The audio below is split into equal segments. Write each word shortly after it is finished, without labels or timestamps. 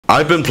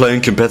I've been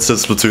playing competitive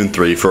Splatoon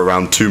 3 for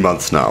around 2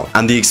 months now,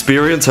 and the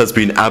experience has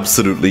been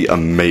absolutely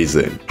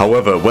amazing.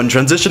 However, when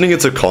transitioning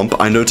into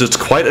comp, I noticed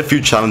quite a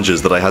few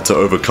challenges that I had to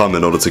overcome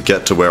in order to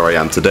get to where I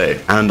am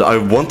today, and I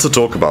want to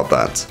talk about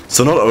that.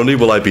 So not only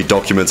will I be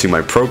documenting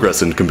my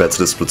progress in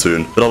competitive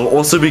Splatoon, but I'll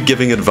also be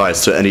giving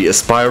advice to any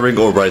aspiring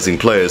or rising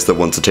players that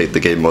want to take the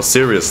game more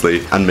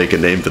seriously and make a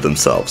name for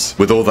themselves.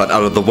 With all that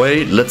out of the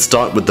way, let's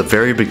start with the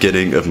very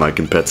beginning of my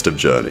competitive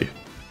journey.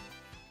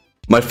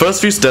 My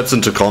first few steps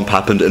into comp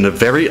happened in a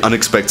very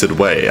unexpected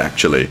way,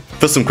 actually.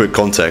 For some quick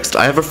context,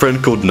 I have a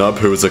friend called Nub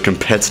who is a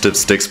competitive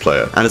Sticks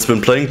player, and has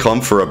been playing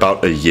comp for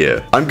about a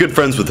year. I'm good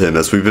friends with him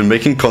as we've been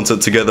making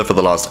content together for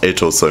the last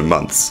 8 or so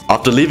months.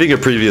 After leaving a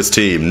previous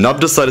team, Nub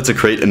decided to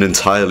create an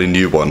entirely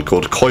new one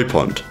called Koi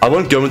Pond. I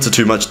won't go into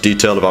too much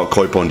detail about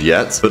Koi Pond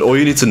yet, but all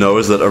you need to know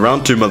is that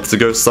around 2 months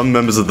ago, some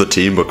members of the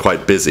team were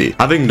quite busy.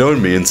 Having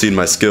known me and seen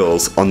my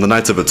skills, on the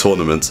night of a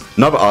tournament,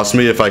 Nub asked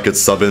me if I could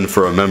sub in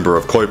for a member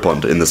of Koi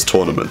Pond in this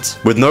tournament.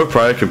 With no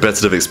prior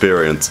competitive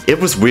experience, it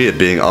was weird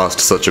being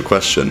asked such a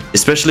question,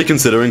 especially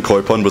considering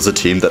Koi Pond was a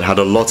team that had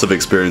a lot of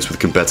experience with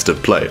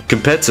competitive play,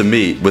 compared to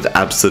me with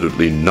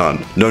absolutely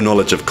none. No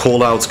knowledge of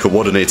callouts,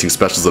 coordinating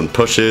specials and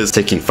pushes,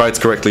 taking fights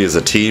correctly as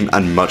a team,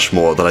 and much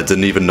more that I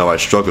didn't even know I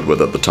struggled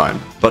with at the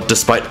time. But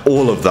despite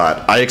all of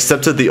that, I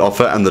accepted the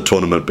offer and the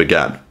tournament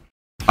began.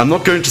 I'm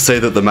not going to say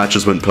that the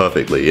matches went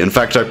perfectly. In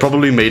fact, I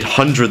probably made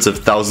hundreds of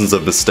thousands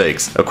of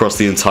mistakes across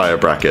the entire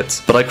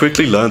bracket. But I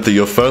quickly learned that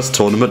your first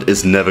tournament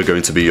is never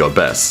going to be your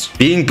best.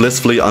 Being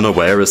blissfully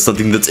unaware is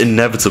something that's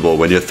inevitable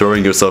when you're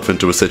throwing yourself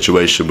into a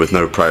situation with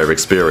no prior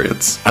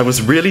experience. I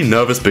was really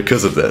nervous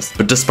because of this,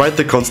 but despite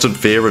the constant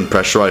fear and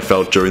pressure I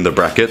felt during the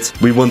bracket,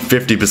 we won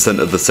 50%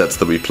 of the sets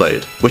that we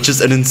played, which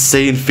is an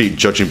insane feat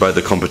judging by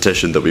the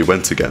competition that we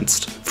went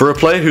against. For a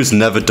player who's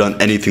never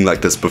done anything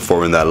like this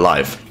before in their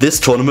life, this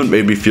tournament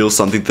made me feel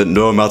something that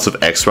no amount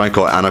of X-Rank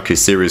or Anarchy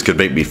series could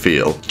make me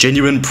feel.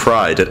 Genuine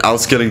pride at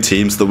outskilling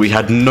teams that we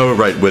had no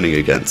right winning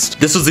against.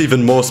 This was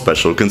even more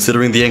special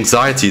considering the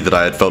anxiety that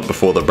I had felt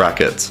before the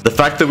bracket. The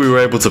fact that we were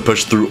able to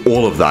push through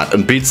all of that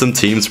and beat some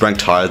teams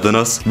ranked higher than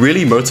us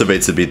really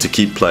motivated me to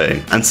keep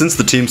playing, and since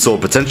the team saw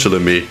potential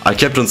in me, I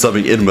kept on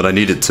subbing in when I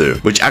needed to,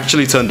 which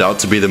actually turned out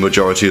to be the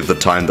majority of the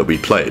time that we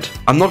played.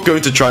 I'm not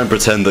going to try and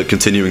pretend that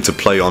continuing to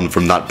play on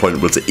from that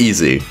point was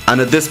easy, and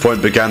at this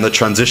point began the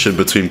transition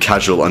between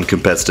casual and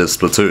competitive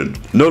Splatoon.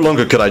 No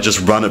longer could I just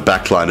run at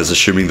backliners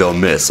assuming they'll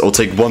miss, or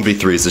take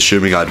 1v3s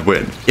assuming I'd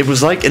win. It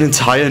was like an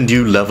entire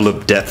new level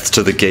of depth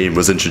to the game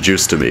was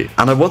introduced to me,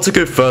 and I want to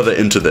go further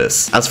into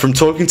this, as from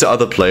talking to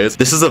other players,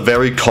 this is a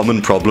very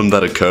common problem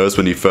that occurs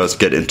when you first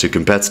get into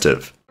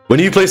competitive. When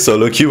you play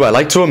solo queue, I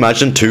like to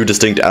imagine 2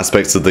 distinct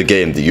aspects of the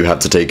game that you have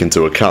to take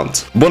into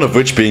account. One of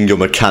which being your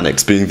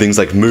mechanics, being things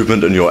like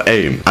movement and your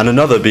aim, and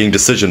another being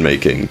decision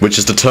making, which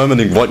is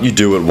determining what you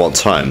do at what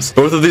times.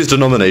 Both of these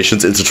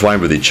denominations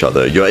intertwine with each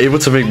other. You're able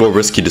to make more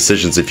risky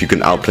decisions if you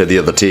can outplay the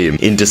other team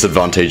in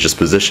disadvantageous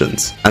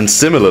positions. And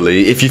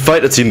similarly, if you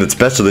fight a team that's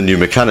better than you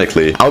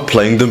mechanically,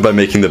 outplaying them by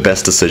making the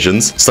best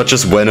decisions, such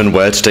as when and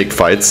where to take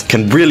fights,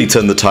 can really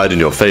turn the tide in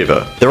your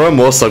favor. There are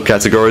more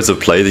subcategories of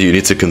play that you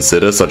need to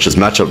consider, such as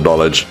matchup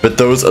knowledge, but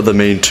those are the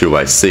main 2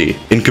 I see.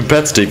 In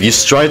competitive, you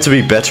strive to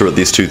be better at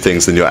these 2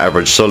 things than your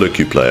average solo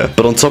queue player,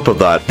 but on top of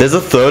that, there's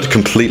a third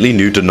completely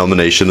new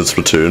denomination of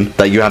Splatoon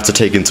that you have to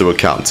take into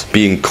account,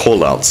 being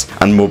callouts,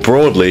 and more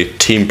broadly,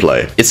 team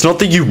play. It's not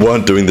that you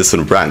weren't doing this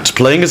in ranked.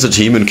 Playing as a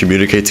team and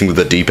communicating with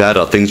the D-pad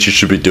are things you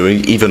should be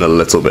doing even a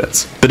little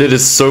bit, but it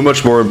is so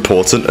much more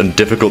important and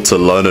difficult to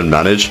learn and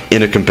manage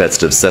in a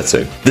competitive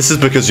setting. This is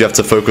because you have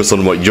to focus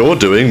on what you're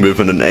doing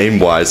movement and aim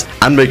wise,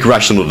 and make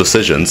rational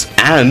decisions,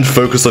 and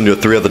focus on your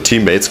 3 other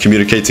teammates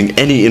communicating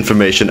any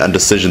information and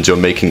decisions you're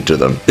making to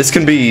them. This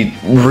can be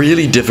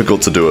really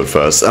difficult to do at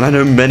first, and I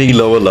know many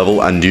lower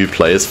level and new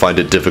players find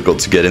it difficult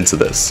to get into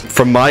this.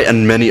 From my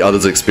and many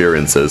others'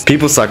 experiences,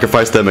 people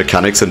sacrifice their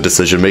mechanics and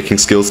decision making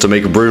skills to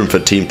make room for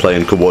team play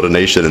and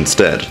coordination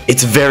instead.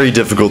 It's very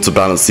difficult to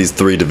balance these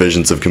 3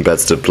 divisions of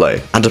competitive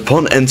play, and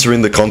upon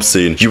entering the comp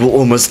scene, you will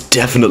almost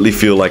definitely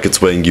feel like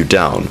it's weighing you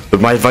down.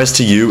 But my advice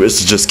to you is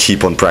to just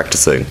keep on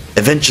practicing.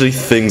 Eventually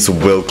things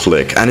will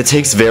click, and it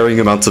takes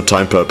varying amounts of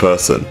time per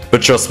person.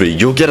 But trust me,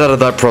 you'll get out of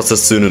that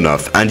process soon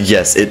enough, and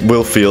yes, it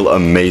will feel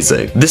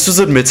amazing. This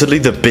was admittedly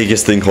the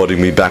biggest thing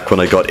holding me back when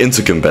I got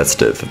into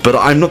competitive, but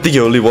I'm not the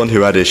only one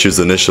who had issues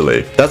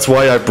initially. That's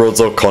why I brought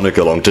Zorconic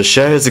along to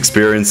share his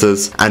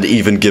experiences, and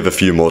even give a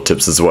few more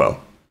tips as well.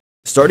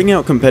 Starting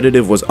out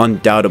competitive was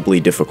undoubtedly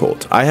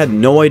difficult. I had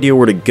no idea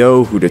where to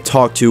go, who to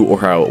talk to, or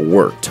how it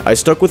worked. I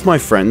stuck with my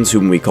friends,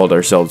 whom we called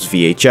ourselves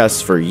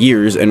VHS, for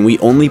years, and we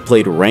only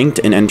played ranked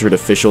and entered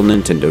official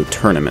Nintendo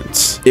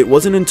tournaments. It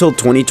wasn't until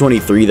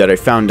 2023 that I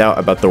found out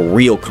about the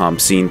real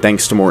comp scene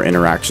thanks to more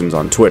interactions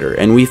on Twitter,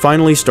 and we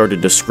finally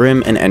started to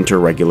scrim and enter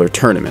regular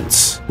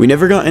tournaments. We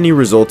never got any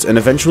results and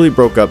eventually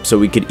broke up so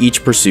we could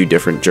each pursue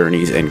different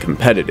journeys in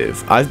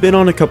competitive. I've been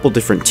on a couple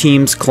different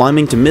teams,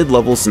 climbing to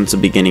mid-level since the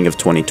beginning of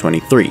 2023.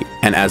 2023,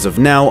 and as of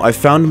now, I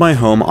found my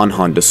home on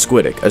Honda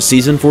Squiddick, a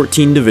Season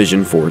 14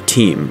 Division 4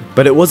 team.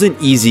 But it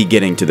wasn't easy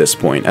getting to this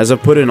point, as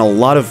I've put in a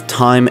lot of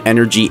time,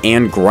 energy,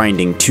 and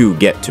grinding to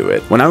get to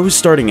it. When I was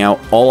starting out,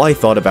 all I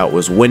thought about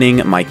was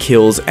winning, my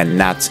kills, and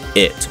that's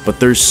it. But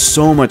there's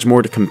so much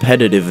more to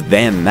competitive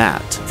than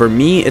that. For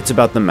me, it's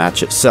about the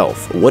match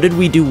itself. What did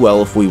we do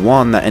well if we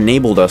won that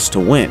enabled us to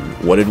win?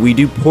 What did we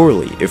do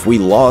poorly? If we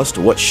lost,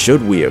 what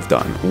should we have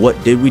done?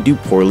 What did we do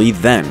poorly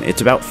then?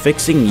 It's about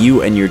fixing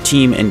you and your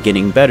team and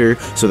getting better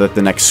so that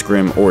the next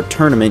scrim or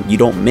tournament you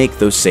don't make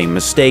those same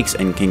mistakes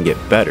and can get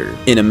better.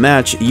 In a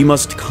match, you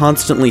must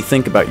constantly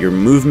think about your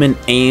movement,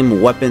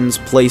 aim, weapons,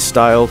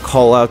 playstyle,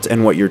 callouts,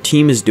 and what your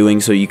team is doing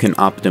so you can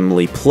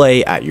optimally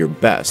play at your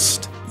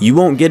best. You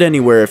won't get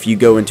anywhere if you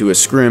go into a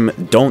scrim,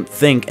 don't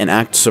think, and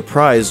act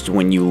surprised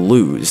when you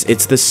lose.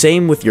 It's the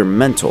same with your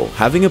mental.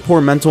 Having a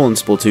poor mental in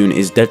Splatoon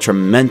is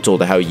detrimental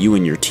to how you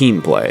and your team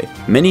play.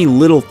 Many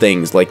little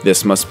things like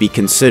this must be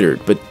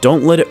considered, but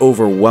don't let it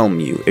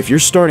overwhelm you. If you're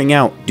starting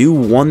out, do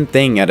one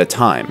thing at a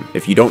time.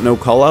 If you don't know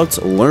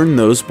callouts, learn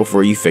those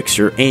before you fix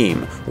your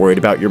aim. Worried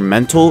about your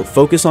mental?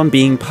 Focus on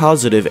being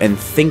positive and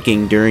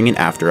thinking during and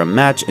after a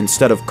match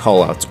instead of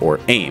callouts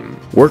or aim.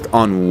 Work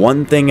on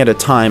one thing at a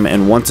time,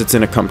 and once it's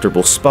in a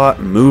comfortable spot,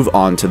 move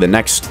on to the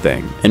next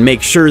thing. And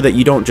make sure that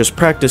you don't just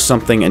practice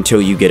something until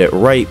you get it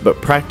right,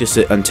 but practice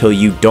it until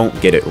you don't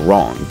get it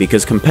wrong,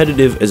 because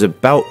competitive is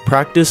about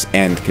practice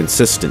and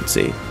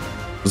consistency.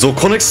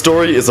 Zorconic's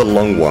story is a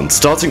long one,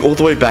 starting all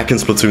the way back in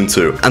Splatoon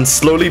 2, and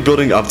slowly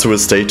building up to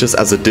his status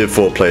as a Div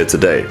 4 player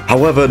today.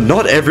 However,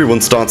 not everyone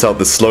starts out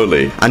this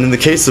slowly, and in the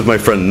case of my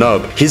friend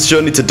Nub, his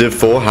journey to Div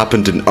 4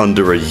 happened in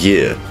under a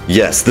year.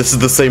 Yes, this is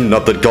the same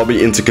Nub that got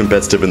me into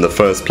competitive in the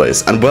first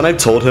place, and when I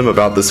told him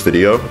about this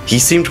video, he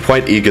seemed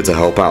quite eager to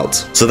help out.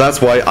 So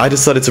that's why I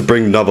decided to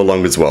bring Nub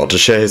along as well to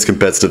share his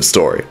competitive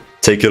story.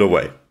 Take it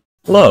away.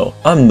 Hello,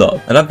 I'm Nub,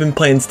 and I've been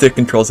playing stick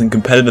controls in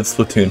competitive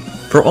Splatoon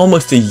for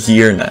almost a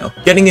year now.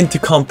 Getting into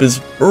comp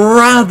is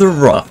rather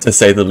rough, to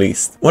say the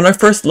least. When I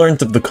first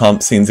learned of the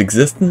comp scene's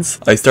existence,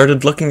 I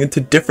started looking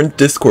into different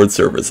Discord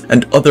servers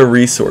and other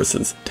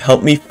resources to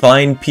help me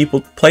find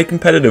people to play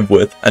competitive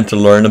with and to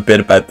learn a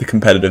bit about the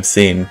competitive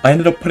scene. I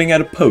ended up putting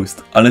out a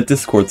post on a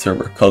Discord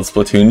server called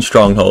Splatoon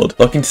Stronghold,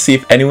 looking to see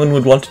if anyone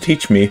would want to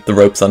teach me the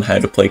ropes on how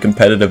to play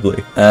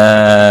competitively.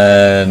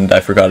 And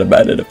I forgot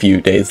about it a few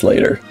days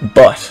later.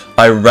 But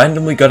I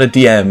randomly got a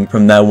DM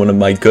from now one of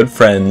my good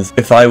friends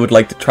if I would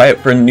like to try out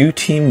for a new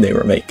team they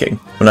were making.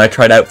 When I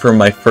tried out for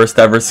my first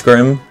ever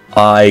scrim,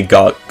 I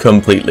got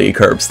completely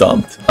curb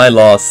stomped. I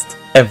lost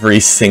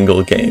every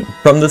single game.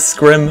 From the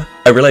scrim,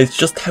 I realized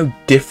just how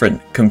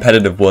different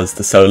competitive was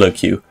to solo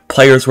queue.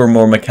 Players were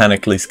more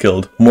mechanically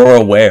skilled, more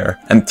aware,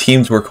 and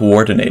teams were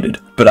coordinated.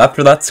 But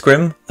after that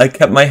scrim, I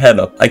kept my head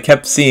up. I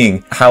kept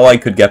seeing how I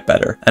could get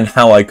better and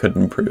how I could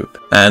improve.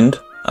 And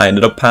I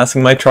ended up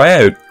passing my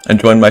tryout and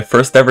joined my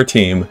first ever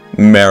team,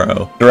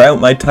 Marrow.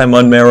 Throughout my time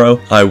on Marrow,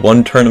 I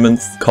won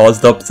tournaments,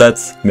 caused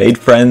upsets, made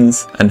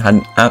friends, and had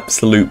an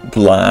absolute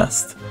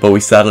blast. But we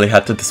sadly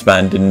had to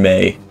disband in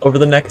May. Over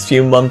the next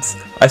few months,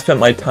 I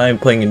spent my time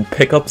playing in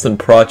pickups and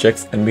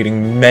projects and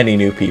meeting many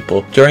new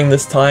people. During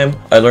this time,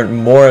 I learned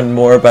more and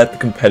more about the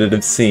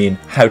competitive scene,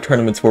 how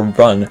tournaments were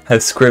run, how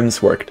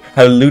scrims worked,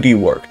 how Ludi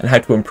worked, and how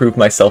to improve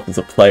myself as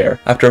a player.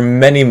 After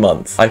many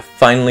months, I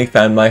finally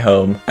found my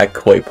home at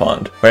Koi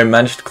Pond, where I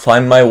managed to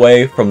climb my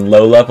way from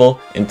low level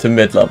into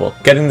mid level.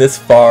 Getting this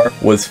far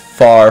was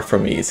far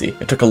from easy.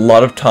 It took a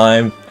lot of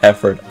time,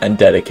 effort, and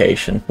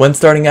dedication. When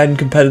starting out in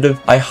competitive,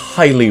 I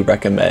highly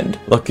recommend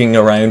looking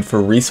around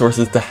for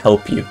resources to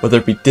help you, whether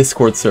it be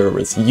Discord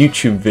servers,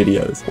 YouTube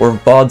videos, or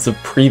VODs of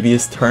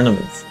previous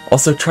tournaments.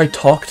 Also try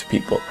talk to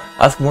people.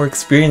 Ask more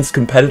experienced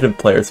competitive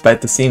players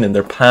about the scene and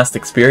their past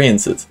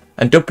experiences.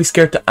 And don't be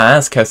scared to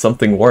ask how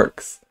something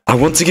works. I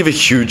want to give a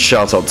huge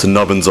shout out to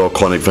Nub and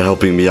Zorconic for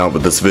helping me out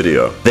with this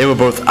video. They were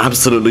both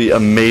absolutely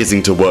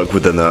amazing to work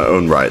with in their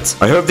own right.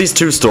 I hope these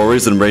two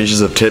stories and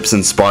ranges of tips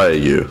inspire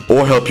you,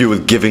 or help you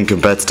with giving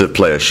competitive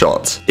play a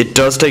shot. It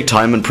does take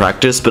time and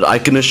practice, but I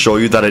can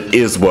assure you that it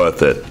is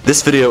worth it.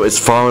 This video is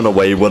far and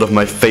away one of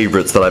my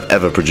favorites that I've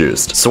ever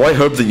produced, so I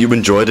hope that you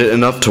enjoyed it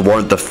enough to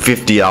warrant the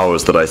 50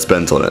 hours that I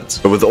spent on it.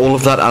 But with all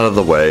of that out of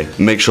the way,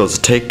 make sure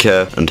to take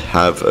care and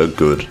have a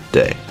good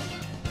day.